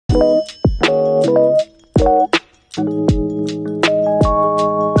Hey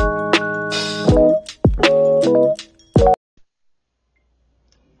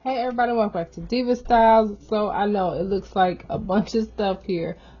everybody, welcome back to Diva Styles. So I know it looks like a bunch of stuff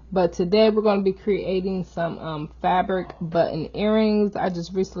here, but today we're going to be creating some fabric button earrings. I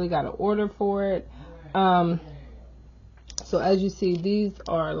just recently got an order for it. So as you see, these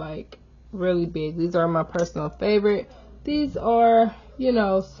are like really big. These are my personal favorite. These are, you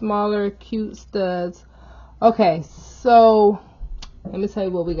know, smaller, cute studs. Okay, so let me tell you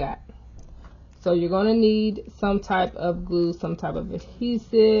what we got. So you're going to need some type of glue, some type of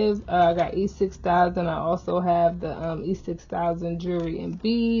adhesive. I got E6000. I also have the E6000 jewelry and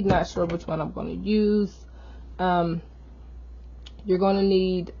bead. Not sure which one I'm going to use. You're going to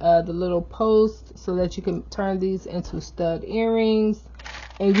need the little post so that you can turn these into stud earrings.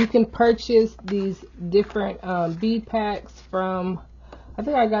 And you can purchase these different bead packs from, I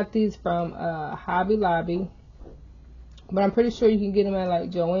think I got these from Hobby Lobby. But I'm pretty sure you can get them at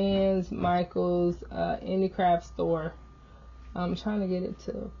like Joann's, Michael's, any craft store. I'm trying to get it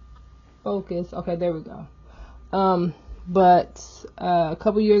to focus. Okay, there we go. But a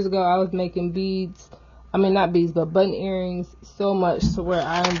couple years ago, I was making beads. I mean, not beads, but button earrings so much to where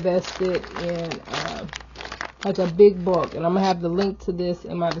I invested in like a big bulk. And I'm going to have the link to this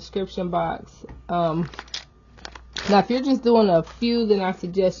in my description box. Now, if you're just doing a few, then I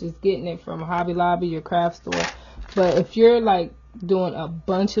suggest just getting it from Hobby Lobby, your craft store. But if you're like doing a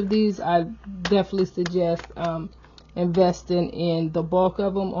bunch of these, I definitely suggest investing in the bulk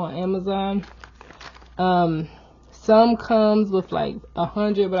of them on Amazon. Some comes with like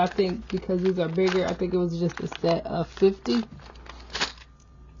 100, but I think because these are bigger, I think it was just a set of 50.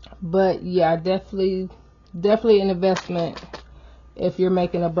 But yeah, definitely an investment if you're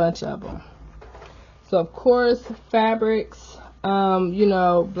making a bunch of them. So of course, fabrics. You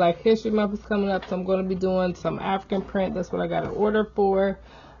know, Black History Month is coming up, so I'm going to be doing some African print. That's what I got an order for.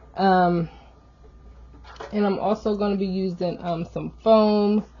 And I'm also going to be using some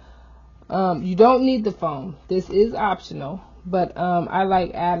foam. You don't need the foam. This is optional, but I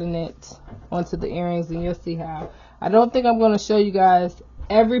like adding it onto the earrings, and you'll see how. I don't think I'm going to show you guys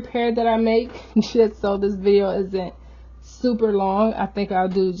every pair that I make, just so this video isn't super long. I think I'll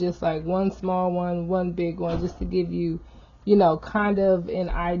do just like one small one, one big one, just to give you, you know, kind of an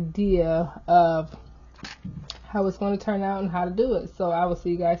idea of how it's going to turn out and how to do it. So I will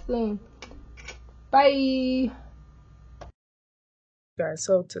see you guys soon. Bye. Guys,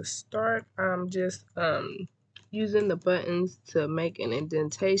 so to start, I'm just using the buttons to make an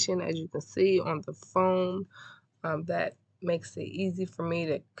indentation. As you can see on the foam, that makes it easy for me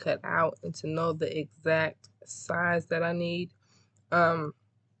to cut out and to know the exact size that I need.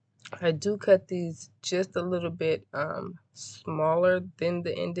 I do cut these just a little bit smaller than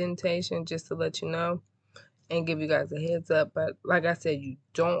the indentation, just to let you know and give you guys a heads up. But like I said, you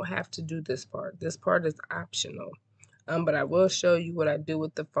don't have to do this part. This part is optional. But I will show you what I do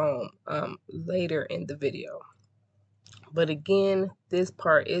with the foam later in the video. But again, this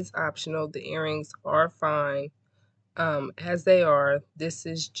part is optional. The earrings are fine as they are. This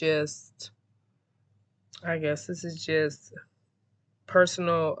is just, I guess this is just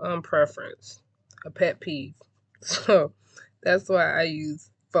personal preference, a pet peeve. So that's why I use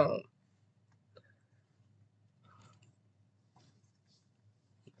foam.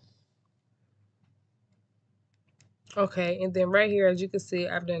 Okay, and then right here, as you can see,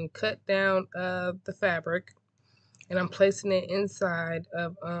 I've done cut down the fabric, and I'm placing it inside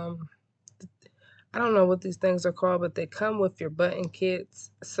of I don't know what these things are called, but they come with your button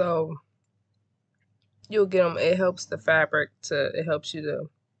kits, so you'll get them. It helps the fabric it helps you to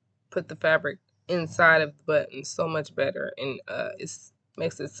put the fabric inside of the button so much better, and it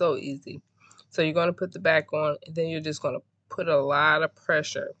makes it so easy. So you're going to put the back on, and then you're just going to put a lot of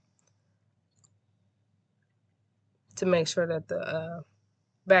pressure to make sure that the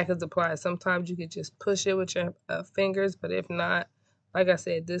back is applied. Sometimes you can just push it with your fingers, but if not, like I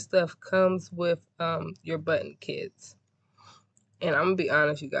said, this stuff comes with your button kits. And I'm gonna be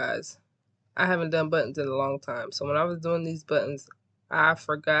honest, you guys, I haven't done buttons in a long time. So when I was doing these buttons, I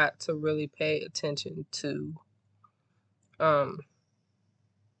forgot to really pay attention to the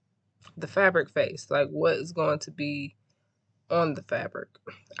fabric face, like what is going to be on the fabric.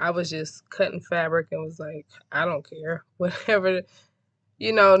 I was just cutting fabric and was like, I don't care, whatever,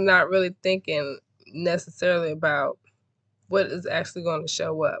 you know, not really thinking necessarily about what is actually going to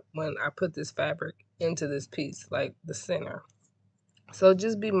show up when I put this fabric into this piece, like the center. So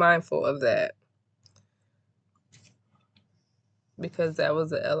just be mindful of that, because that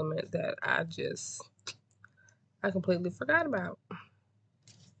was an element that I completely forgot about.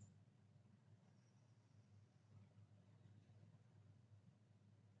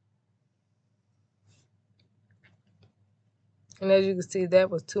 And as you can see, that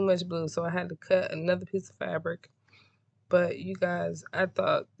was too much blue, so I had to cut another piece of fabric. But you guys, I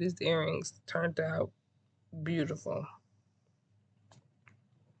thought these earrings turned out beautiful.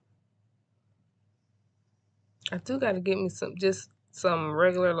 I do got to get me some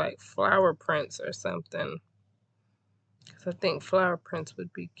regular like flower prints or something. Cause I think flower prints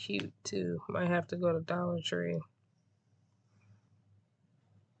would be cute too. Might have to go to Dollar Tree.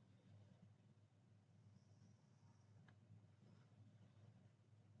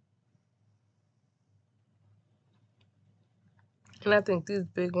 And I think these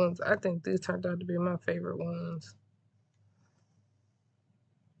big ones, I think these turned out to be my favorite ones.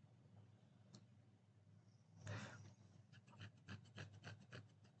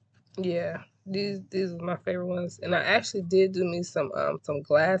 Yeah, these are my favorite ones. And I actually did do me some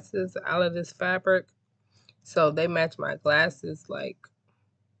glasses out of this fabric. So they match my glasses like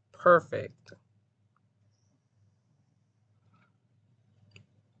perfect.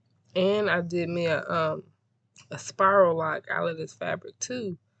 And I did me a spiral lock out of this fabric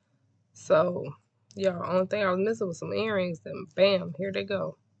too. So y'all, only thing I was missing was some earrings, and bam, here they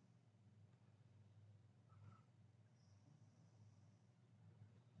go.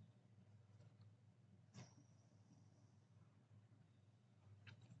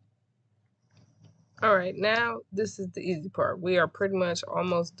 All right, now this is the easy part. We are pretty much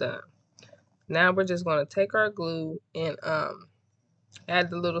almost done. Now we're just going to take our glue and add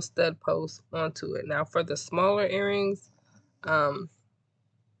the little stud post onto it. Now for the smaller earrings,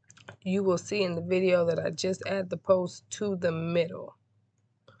 you will see in the video that I just add the post to the middle.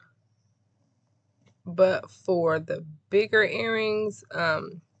 But for the bigger earrings, I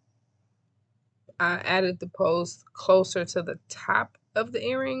added the post closer to the top of the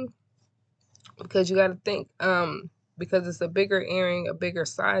earring, because you got to think, because it's a bigger earring, a bigger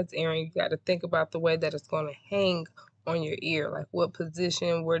size earring, you got to think about the way that it's going to hang on your ear, like what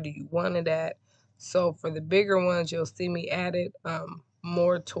position, where do you want it at. So for the bigger ones, you'll see me add it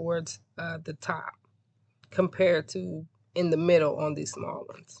more towards the top compared to in the middle on these small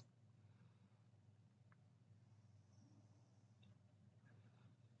ones.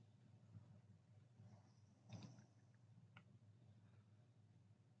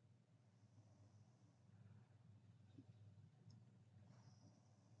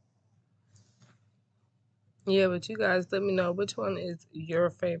 Yeah, but you guys let me know which one is your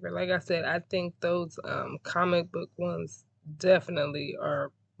favorite. Like I said, I think those comic book ones definitely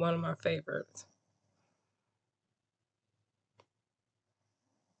are one of my favorites.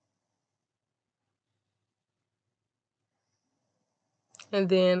 And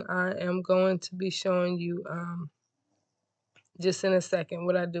then I am going to be showing you just in a second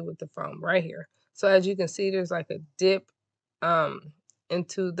what I do with the foam right here. So as you can see, there's like a dip um,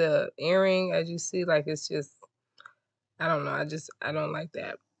 into the earring. As you see, like it's just, I don't know, I don't like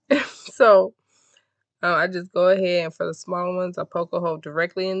that. So I just go ahead and for the small ones, I poke a hole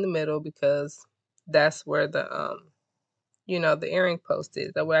directly in the middle because that's where the, the earring post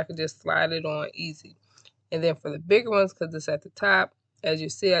is. That way I can just slide it on easy. And then for the bigger ones, because it's at the top, as you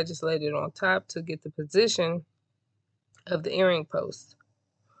see, I just laid it on top to get the position of the earring post.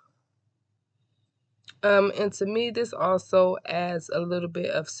 And to me, this also adds a little bit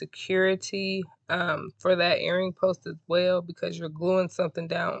of security for that earring post as well, because you're gluing something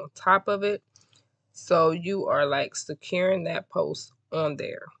down on top of it. So you are like securing that post on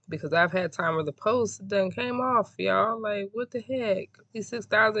there, because I've had time where the post done came off, y'all. Like, what the heck? These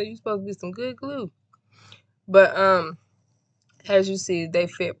 6,000, you supposed to be some good glue. But as you see, they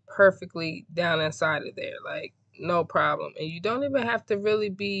fit perfectly down inside of there, like no problem. And you don't even have to really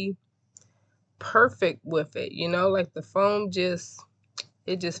be perfect with it, like the foam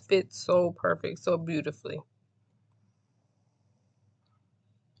it just fits so perfect, so beautifully.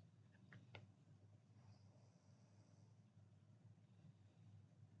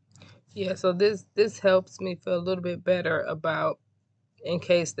 Yeah, so this helps me feel a little bit better about in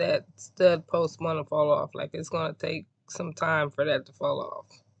case that stud post want to fall off. Like it's going to take some time for that to fall off.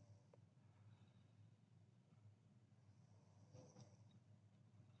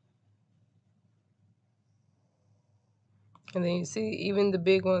 And then you see even the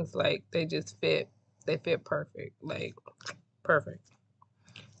big ones, like they fit perfect, like perfect.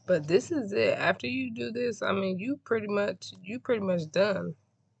 But this is it. After you do this, I mean, you pretty much done,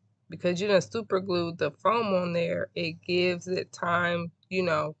 because you done super glued the foam on there. It gives it time,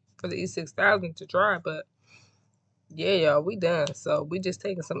 for the E6000 to dry. But yeah, y'all, we done. So we just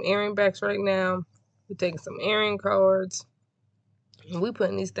taking some earring backs right now. We're taking some earring cards, and we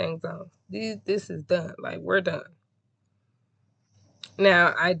putting these things on. This is done. Like, we're done.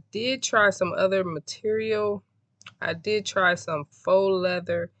 Now, I did try some other material I did try some faux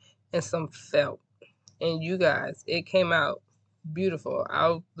leather and some felt. And you guys, it came out beautiful.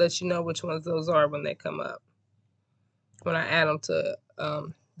 I'll let you know which ones those are when they come up, when I add them to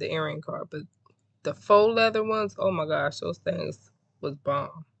the earring card. But the faux leather ones, oh my gosh, those things was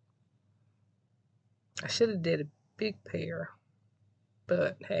bomb. I should have did a big pair,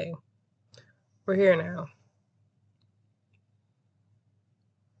 but hey, we're here now.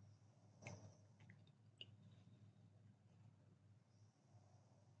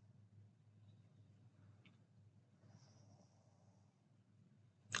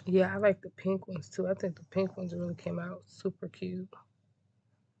 Yeah, I like the pink ones too. I think the pink ones really came out super cute.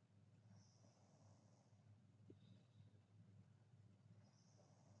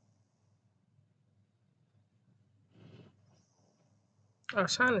 I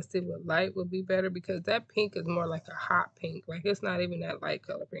was trying to see what light would be better because that pink is more like a hot pink. Like it's not even that light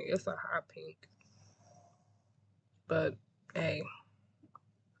color pink. It's a hot pink. But hey.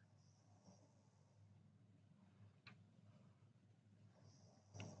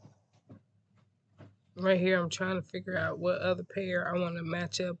 Right here, I'm trying to figure out what other pair I want to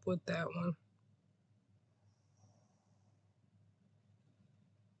match up with that one.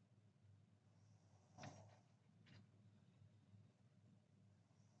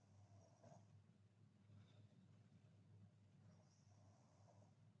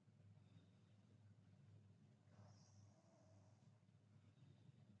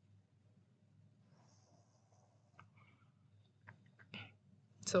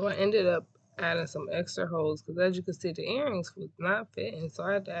 So I ended up adding some extra holes because as you can see, the earrings was not fitting. So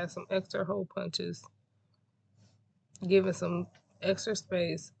I had to add some extra hole punches, giving some extra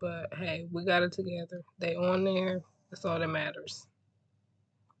space. But hey, we got it together. They on there. That's all that matters.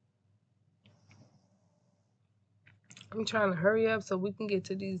 I'm trying to hurry up so we can get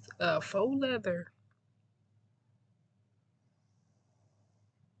to these faux leather.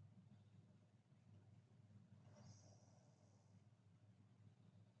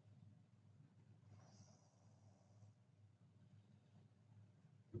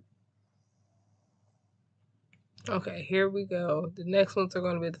 Okay, here we go. The next ones are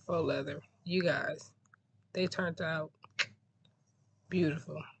going to be the faux leather. You guys, they turned out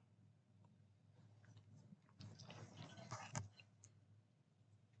beautiful.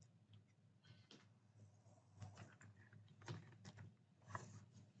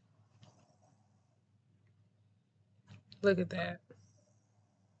 Look at that.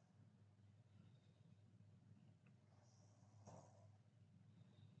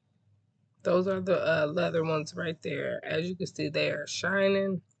 Those are the leather ones right there. As you can see, they are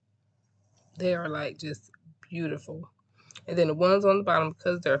shining. They are like just beautiful. And then the ones on the bottom,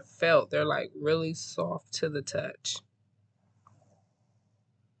 because they're felt, they're like really soft to the touch.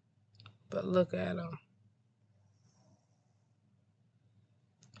 But look at them.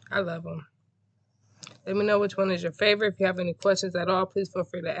 I love them. Let me know which one is your favorite. If you have any questions at all, please feel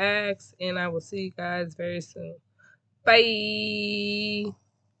free to ask. And I will see you guys very soon. Bye.